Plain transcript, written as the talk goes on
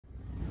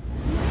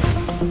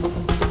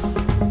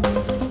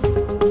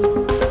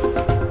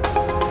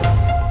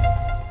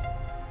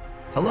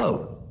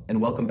Hello,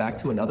 and welcome back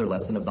to another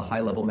lesson of the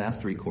HighLevel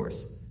Mastery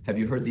course. Have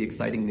you heard the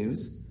exciting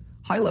news?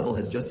 HighLevel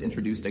has just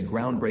introduced a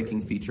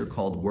groundbreaking feature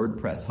called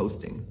WordPress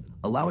hosting,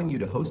 allowing you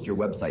to host your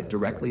website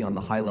directly on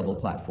the HighLevel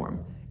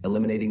platform,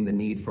 eliminating the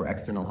need for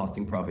external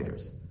hosting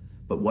providers.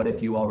 But what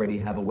if you already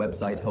have a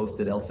website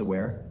hosted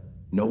elsewhere?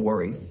 No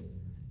worries.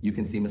 You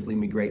can seamlessly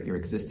migrate your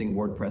existing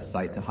WordPress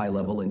site to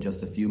HighLevel in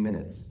just a few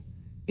minutes.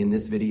 In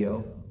this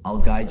video, I'll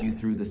guide you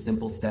through the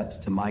simple steps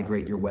to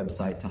migrate your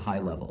website to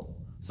HighLevel.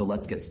 So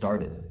let's get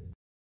started.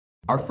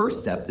 Our first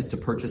step is to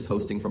purchase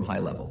hosting from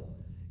HighLevel.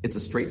 It's a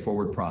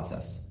straightforward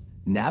process.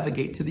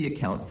 Navigate to the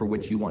account for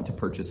which you want to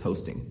purchase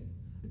hosting.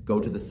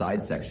 Go to the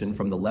side section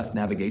from the left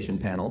navigation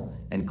panel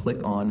and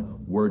click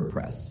on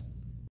WordPress.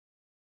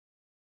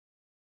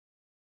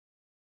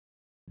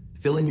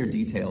 Fill in your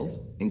details,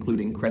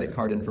 including credit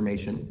card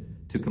information,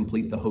 to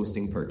complete the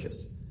hosting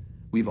purchase.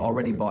 We've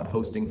already bought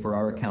hosting for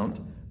our account,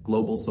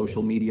 Global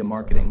Social Media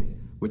Marketing,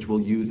 which we'll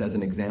use as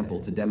an example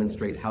to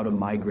demonstrate how to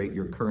migrate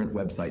your current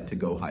website to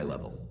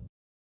GoHighLevel.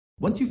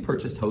 Once you've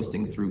purchased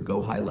hosting through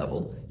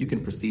GoHighLevel, you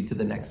can proceed to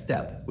the next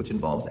step, which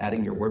involves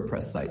adding your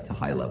WordPress site to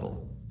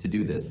HighLevel. To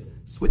do this,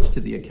 switch to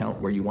the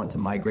account where you want to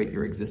migrate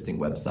your existing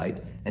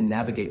website and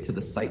navigate to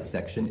the Site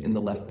section in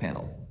the left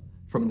panel.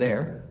 From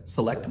there,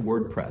 select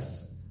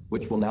WordPress,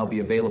 which will now be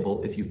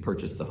available if you've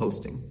purchased the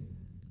hosting.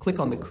 Click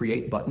on the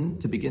Create button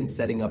to begin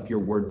setting up your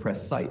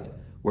WordPress site,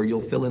 where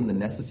you'll fill in the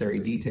necessary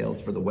details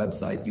for the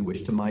website you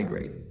wish to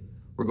migrate.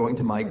 We're going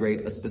to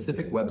migrate a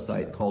specific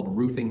website called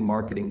Roofing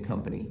Marketing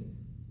Company.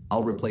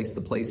 I'll replace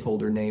the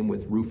placeholder name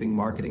with Roofing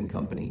Marketing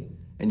Company,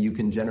 and you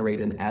can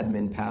generate an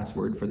admin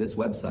password for this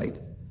website.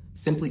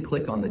 Simply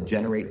click on the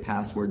Generate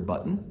Password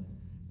button,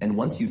 and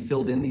once you've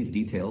filled in these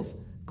details,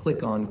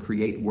 click on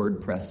Create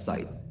WordPress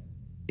Site.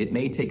 It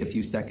may take a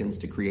few seconds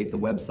to create the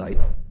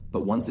website,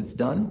 but once it's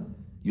done,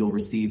 you'll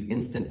receive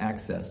instant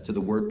access to the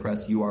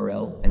WordPress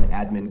URL and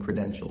admin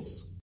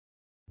credentials.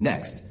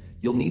 Next,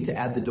 you'll need to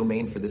add the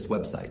domain for this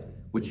website,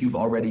 which you've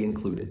already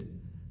included.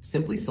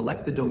 Simply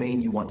select the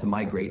domain you want to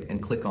migrate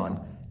and click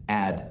on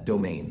Add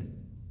Domain.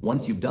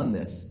 Once you've done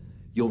this,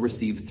 you'll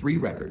receive 3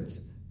 records,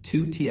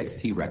 2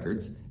 TXT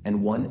records,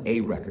 and 1 A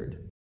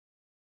record.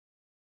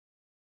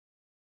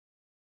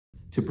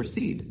 To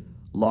proceed,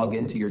 log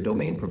into your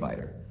domain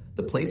provider,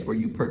 the place where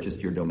you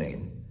purchased your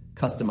domain.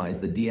 Customize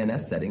the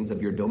DNS settings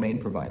of your domain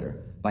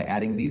provider by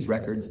adding these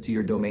records to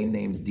your domain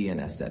name's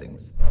DNS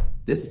settings.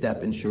 This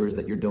step ensures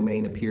that your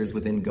domain appears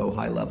within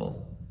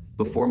GoHighLevel.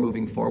 Before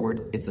moving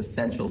forward, it's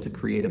essential to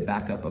create a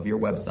backup of your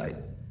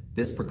website.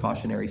 This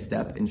precautionary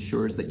step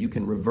ensures that you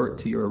can revert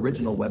to your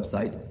original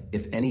website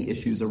if any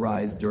issues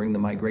arise during the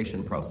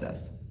migration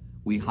process.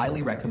 We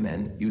highly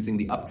recommend using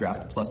the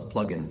Updraft Plus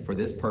plugin for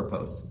this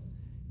purpose.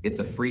 It's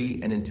a free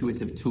and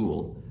intuitive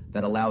tool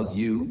that allows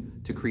you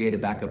to create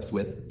backups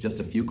with just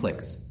a few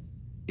clicks.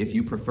 If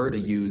you prefer to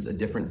use a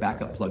different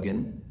backup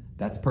plugin,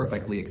 that's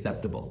perfectly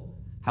acceptable.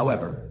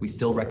 However, we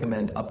still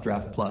recommend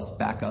Updraft Plus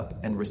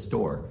Backup and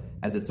Restore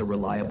as it's a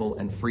reliable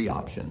and free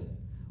option.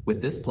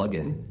 With this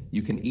plugin,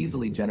 you can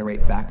easily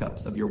generate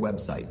backups of your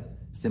website.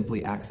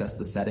 Simply access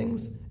the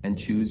settings and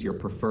choose your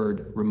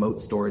preferred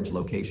remote storage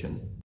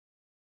location.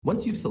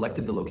 Once you've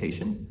selected the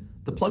location,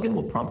 the plugin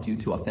will prompt you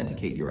to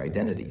authenticate your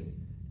identity.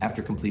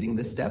 After completing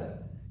this step,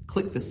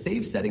 click the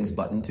Save Settings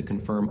button to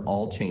confirm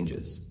all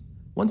changes.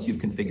 Once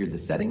you've configured the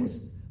settings,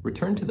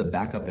 return to the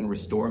Backup and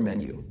Restore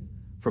menu.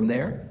 From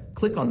there,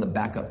 click on the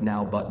Backup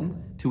Now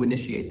button to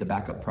initiate the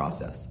backup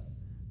process.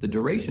 The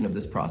duration of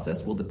this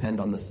process will depend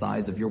on the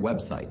size of your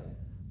website.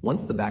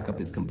 Once the backup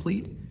is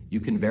complete,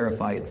 you can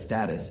verify its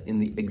status in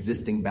the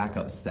Existing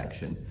Backups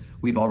section.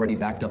 We've already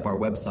backed up our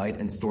website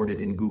and stored it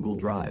in Google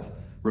Drive.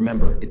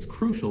 Remember, it's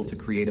crucial to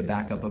create a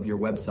backup of your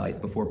website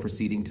before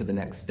proceeding to the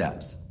next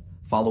steps.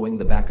 Following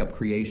the backup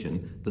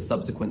creation, the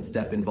subsequent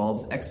step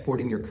involves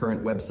exporting your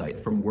current website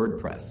from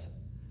WordPress.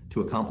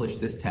 To accomplish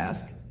this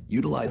task,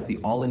 utilize the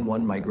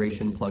All-in-One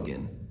Migration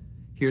plugin.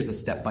 Here's a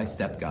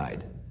step-by-step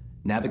guide.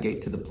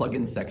 Navigate to the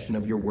Plugins section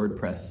of your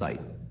WordPress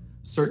site.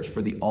 Search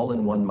for the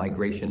All-in-One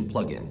Migration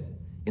plugin.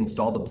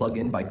 Install the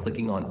plugin by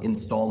clicking on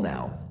Install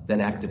Now,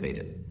 then activate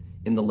it.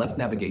 In the left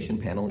navigation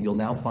panel, you'll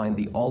now find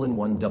the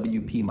All-in-One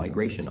WP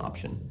Migration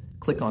option.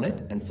 Click on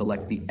it and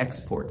select the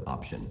Export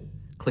option.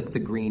 Click the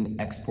green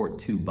Export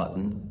To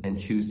button and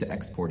choose to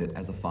export it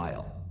as a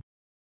file.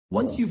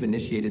 Once you've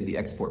initiated the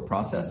export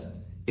process,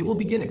 it will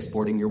begin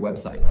exporting your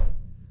website.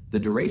 The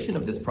duration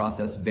of this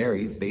process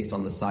varies based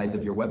on the size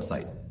of your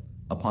website.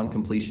 Upon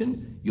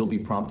completion, you'll be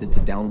prompted to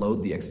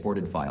download the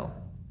exported file.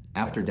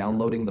 After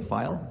downloading the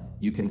file,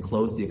 you can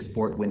close the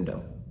export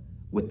window.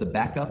 With the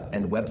backup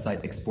and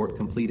website export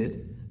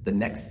completed, the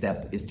next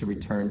step is to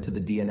return to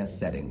the DNS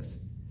settings.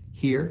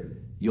 Here,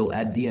 you'll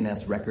add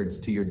DNS records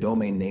to your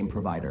domain name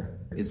provider,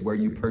 is where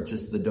you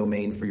purchase the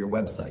domain for your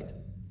website.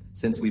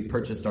 Since we've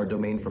purchased our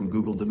domain from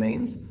Google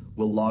Domains,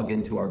 we'll log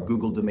into our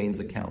Google Domains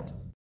account.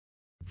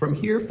 From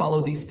here,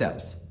 follow these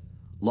steps.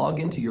 Log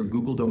into your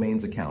Google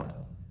Domains account.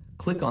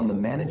 Click on the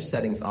Manage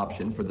Settings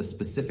option for the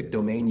specific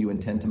domain you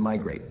intend to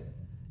migrate.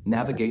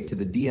 Navigate to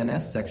the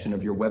DNS section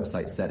of your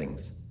website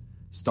settings.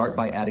 Start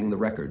by adding the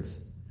records.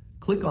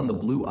 Click on the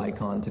blue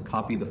icon to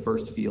copy the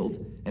first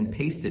field and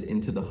paste it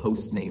into the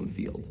host name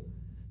field.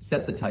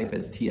 Set the type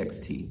as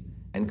TXT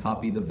and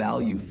copy the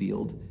value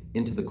field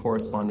into the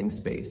corresponding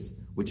space,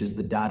 which is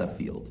the data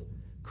field.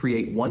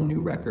 Create one new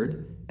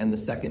record and the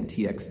second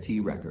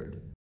TXT record.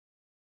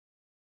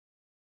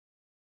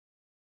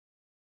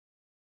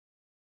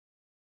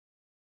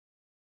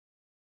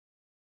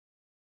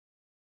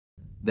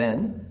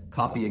 Then,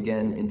 copy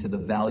again into the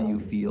value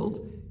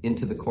field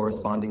into the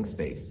corresponding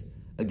space.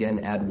 Again,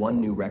 add one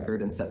new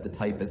record and set the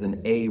type as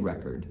an A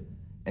record,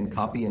 and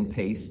copy and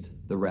paste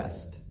the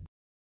rest.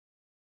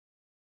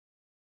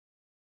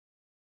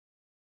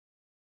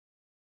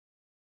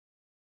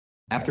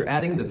 After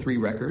adding the 3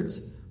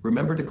 records,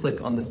 remember to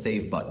click on the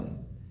Save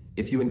button.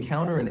 If you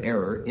encounter an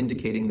error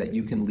indicating that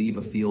you can leave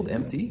a field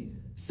empty,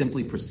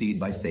 simply proceed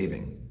by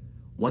saving.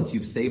 Once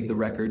you've saved the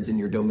records in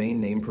your domain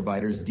name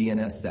provider's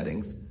DNS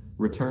settings,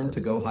 return to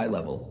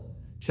GoHighLevel.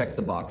 Check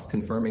the box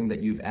confirming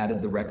that you've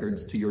added the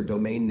records to your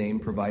domain name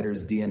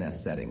provider's DNS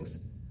settings.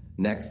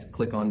 Next,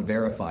 click on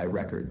Verify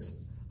Records.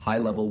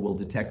 HighLevel will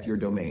detect your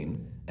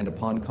domain, and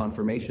upon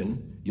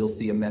confirmation, you'll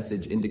see a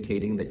message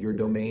indicating that your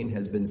domain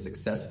has been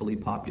successfully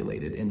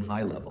populated in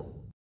HighLevel.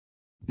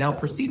 Now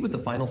proceed with the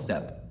final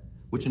step,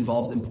 which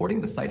involves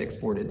importing the site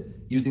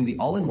exported using the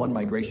all-in-one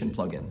migration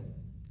plugin.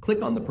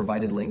 Click on the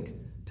provided link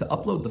to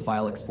upload the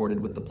file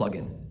exported with the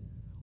plugin.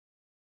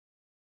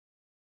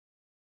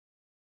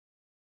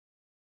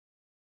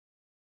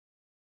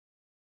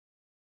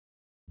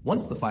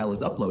 Once the file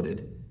is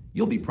uploaded,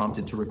 you'll be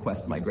prompted to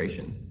request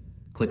migration.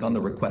 Click on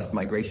the Request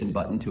Migration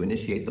button to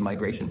initiate the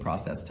migration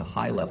process to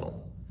HighLevel.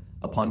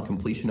 Upon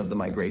completion of the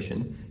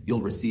migration,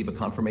 you'll receive a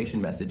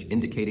confirmation message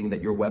indicating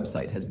that your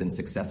website has been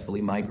successfully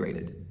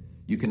migrated.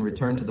 You can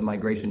return to the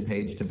migration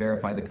page to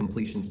verify the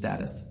completion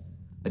status.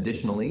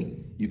 Additionally,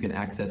 you can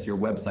access your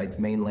website's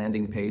main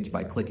landing page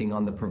by clicking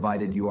on the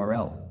provided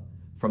URL.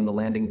 From the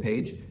landing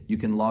page, you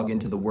can log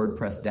into the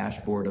WordPress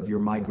dashboard of your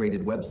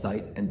migrated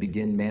website and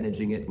begin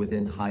managing it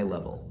within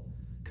HighLevel.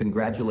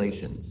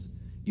 Congratulations!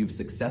 You've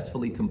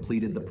successfully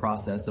completed the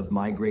process of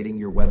migrating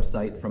your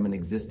website from an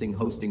existing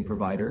hosting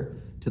provider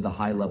to the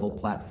HighLevel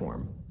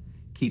platform.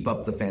 Keep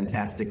up the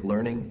fantastic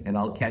learning, and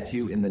I'll catch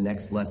you in the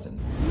next lesson.